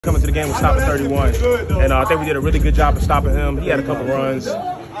Coming to the game with stopping 31, and I think we did a really good job of stopping him. He had a couple runs,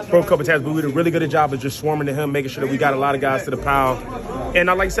 broke a couple tackles, but we did a really good job of just swarming to him, making sure that we got a lot of guys to the pile. And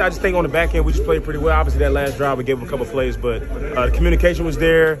like I said, I just think on the back end, we just played pretty well. Obviously, that last drive, we gave him a couple plays, but the communication was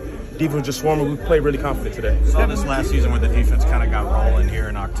there. Defense was just swarming. We played really confident today. Saw this last season where the defense kind of got rolling here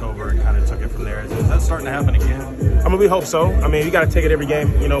in October and kind of took it from there. Is that starting to happen again? I mean, we hope so. I mean, you got to take it every game,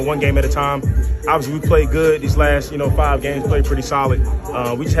 one game at a time. Obviously, we played good these last, 5 games, played pretty solid.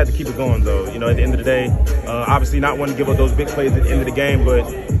 We just had to keep it going, though. At the end of the day, obviously not wanting to give up those big plays at the end of the game, but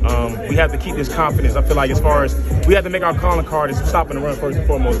we have to keep this confidence. I feel like as far as we have to make our calling card is stopping the run first and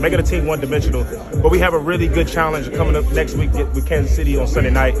foremost, making the team one-dimensional. But we have a really good challenge coming up next week with Kansas City on Sunday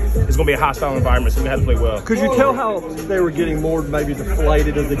night. It's going to be a hostile environment, so we have to play well. Could you tell how they were getting more maybe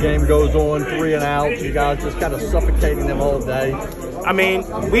deflated as the game goes on, 3 and out, you guys just kind of suffocating them all day? I mean,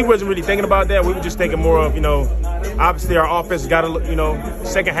 we wasn't really thinking about that. We were just thinking more of, obviously our offense got a,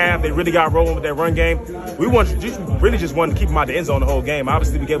 second half, they really got rolling with that run game. We really just wanted to keep them out the end zone the whole game.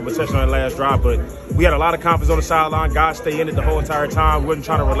 Obviously, we gave them a touchdown on the last drive, but we had a lot of confidence on the sideline. Guys stay in it the whole entire time. We wasn't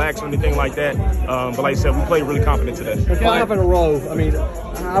trying to relax or anything like that. But like I said, we played really confident today. 5 in a row. I mean,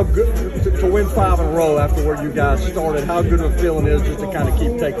 how good to win 5 in a row after where you guys started? How good of a feeling is just to kind of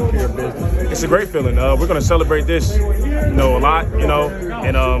keep taking care of business? It's a great feeling. We're going to celebrate this, a lot,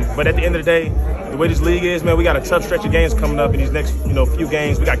 but at the end of the day, the way this league is, man, we got a tough stretch of games coming up in these next, few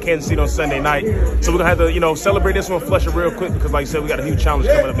games. We got Kansas City on Sunday night. So we're going to have to, celebrate this one, flush it real quick because, like I said, we got a huge challenge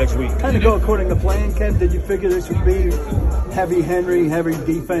coming up next week. Kind of go according to plan, Ken. Did you figure this would be heavy Henry, heavy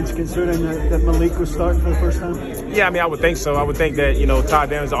defense, considering that Malik was starting for the first time? Yeah, I mean, I would think so. I would think that, Todd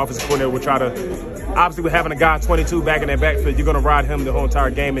Daniels, the offensive coordinator, would try to – obviously, with having a guy 22 back in that backfield, you're going to ride him the whole entire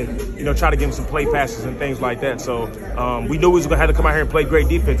game and, try to give him some play passes and things like that. So we knew we was going to have to come out here and play great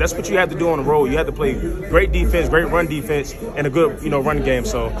defense. That's what you have to do on the road. You have to play great defense, great run defense, and a good, run game.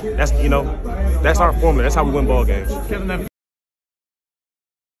 So that's, that's our formula. That's how we win ball games. Kevin,